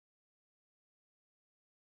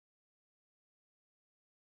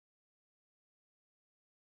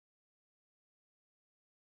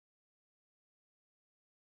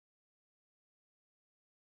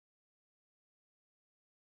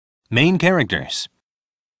Main characters.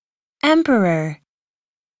 Emperor,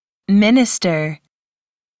 minister,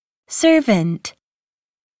 servant,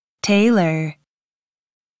 tailor,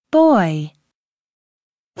 boy.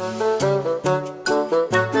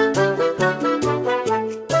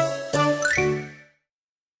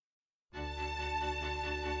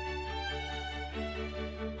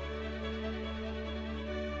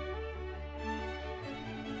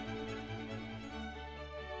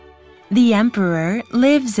 The emperor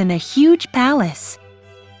lives in a huge palace.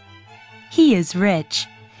 He is rich.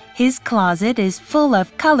 His closet is full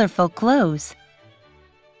of colorful clothes.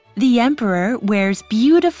 The emperor wears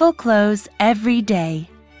beautiful clothes every day.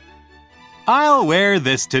 I'll wear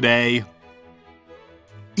this today.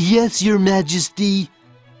 Yes, Your Majesty.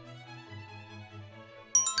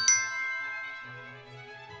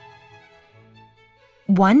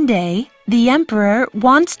 One day, the emperor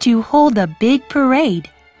wants to hold a big parade.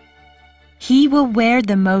 He will wear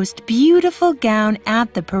the most beautiful gown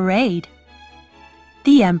at the parade.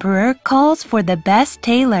 The emperor calls for the best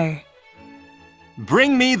tailor.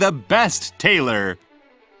 Bring me the best tailor.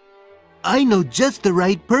 I know just the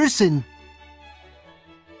right person.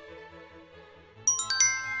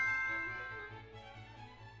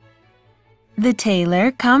 The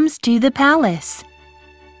tailor comes to the palace.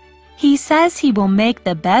 He says he will make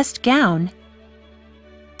the best gown.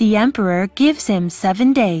 The emperor gives him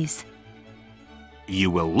 7 days. You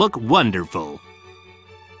will look wonderful.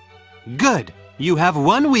 Good. You have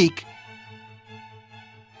 1 week.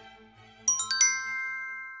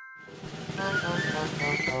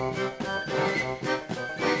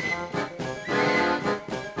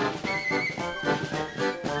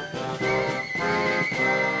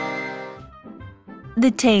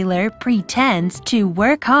 The tailor pretends to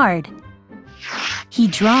work hard. He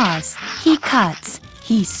draws, he cuts,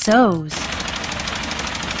 he sews.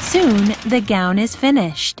 Soon the gown is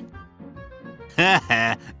finished.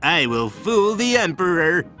 Haha, I will fool the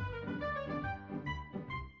emperor.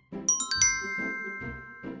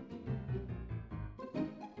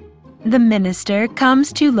 The minister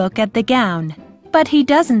comes to look at the gown, but he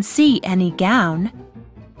doesn't see any gown.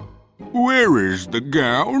 Where is the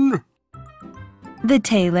gown? The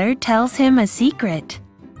tailor tells him a secret.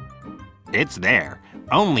 It's there.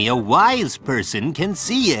 Only a wise person can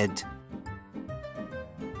see it.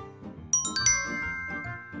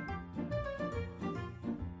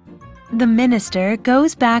 The minister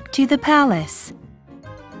goes back to the palace.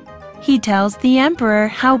 He tells the emperor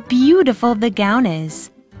how beautiful the gown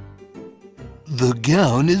is. The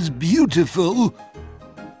gown is beautiful.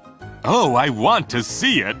 Oh, I want to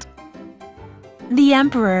see it. The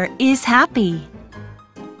emperor is happy.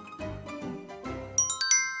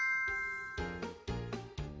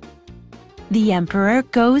 The emperor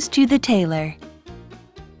goes to the tailor.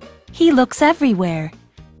 He looks everywhere,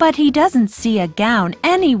 but he doesn't see a gown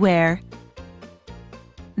anywhere.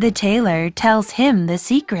 The tailor tells him the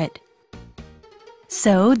secret.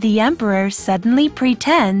 So the emperor suddenly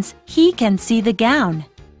pretends he can see the gown.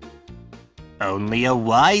 Only a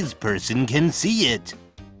wise person can see it.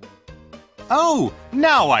 Oh,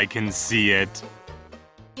 now I can see it.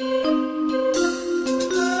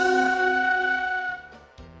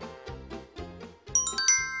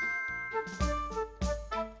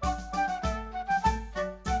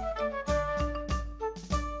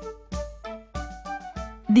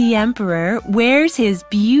 The emperor wears his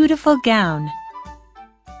beautiful gown.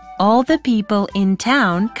 All the people in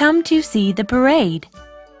town come to see the parade.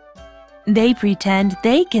 They pretend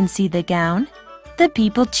they can see the gown. The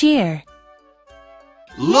people cheer.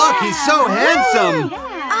 Look, he's so handsome!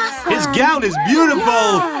 Awesome. His gown is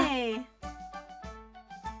beautiful! Yay.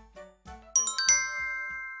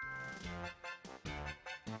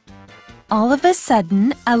 All of a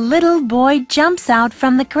sudden, a little boy jumps out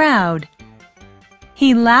from the crowd.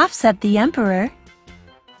 He laughs at the emperor.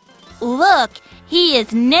 Look, he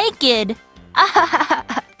is naked.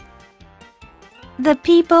 The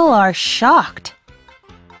people are shocked.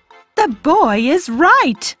 The boy is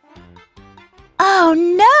right. Oh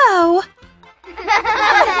no!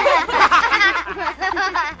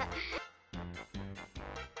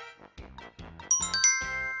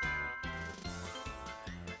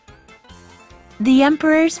 The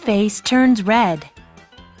emperor's face turns red.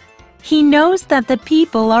 He knows that the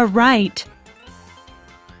people are right.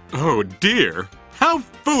 Oh dear, how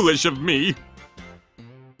foolish of me!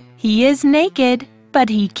 He is naked, but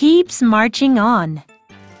he keeps marching on.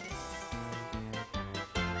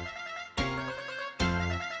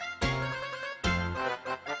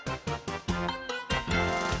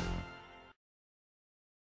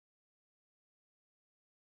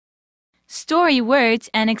 Story words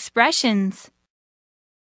and expressions.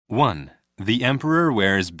 1. The emperor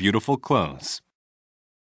wears beautiful clothes.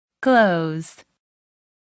 Clothes.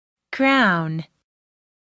 Crown.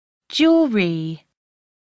 Jewelry.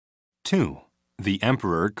 2. The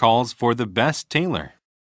emperor calls for the best tailor.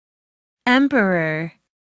 Emperor.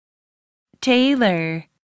 Tailor.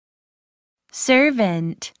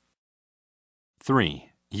 Servant. 3.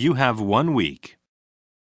 You have 1 week.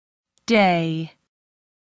 Day.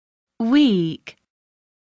 Week.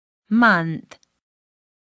 Month.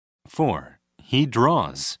 4. He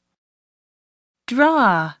draws.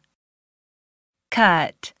 Draw.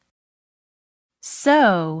 Cut.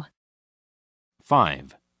 Sew.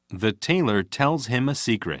 5. The tailor tells him a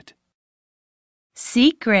secret.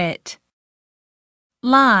 Secret.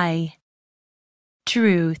 Lie.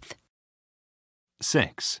 Truth.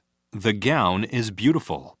 6. The gown is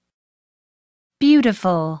beautiful.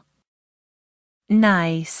 Beautiful.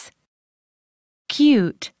 Nice.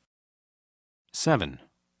 Cute. 7.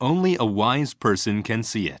 Only a wise person can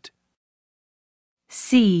see it.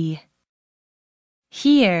 See.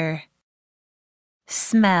 Hear.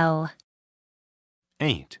 Smell.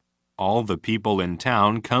 8. All the people in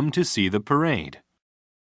town come to see the parade.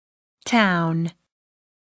 Town.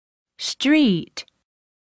 Street.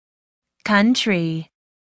 Country.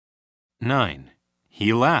 9.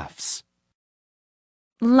 He laughs.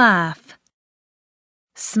 Laugh.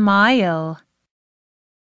 Smile.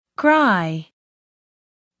 Cry.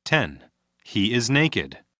 10. He is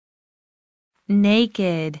naked.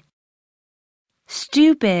 Naked.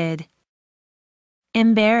 Stupid.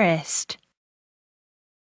 Embarrassed.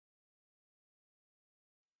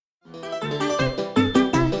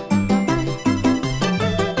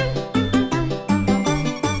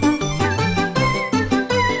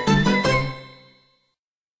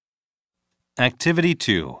 Activity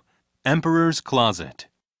 2. Emperor's Closet.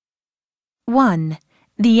 1.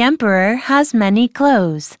 The emperor has many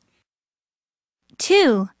clothes.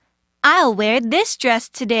 2. I'll wear this dress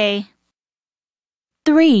today.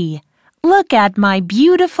 3. Look at my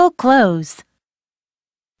beautiful clothes.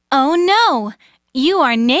 Oh no! You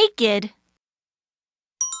are naked.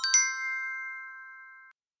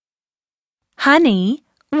 Honey,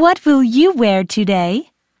 what will you wear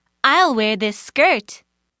today? I'll wear this skirt.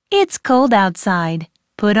 It's cold outside.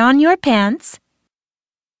 Put on your pants.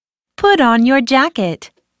 Put on your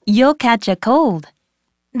jacket. You'll catch a cold.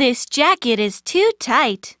 This jacket is too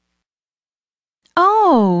tight.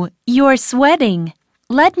 Oh, you're sweating.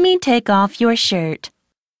 Let me take off your shirt.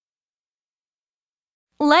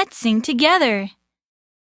 Let's sing together.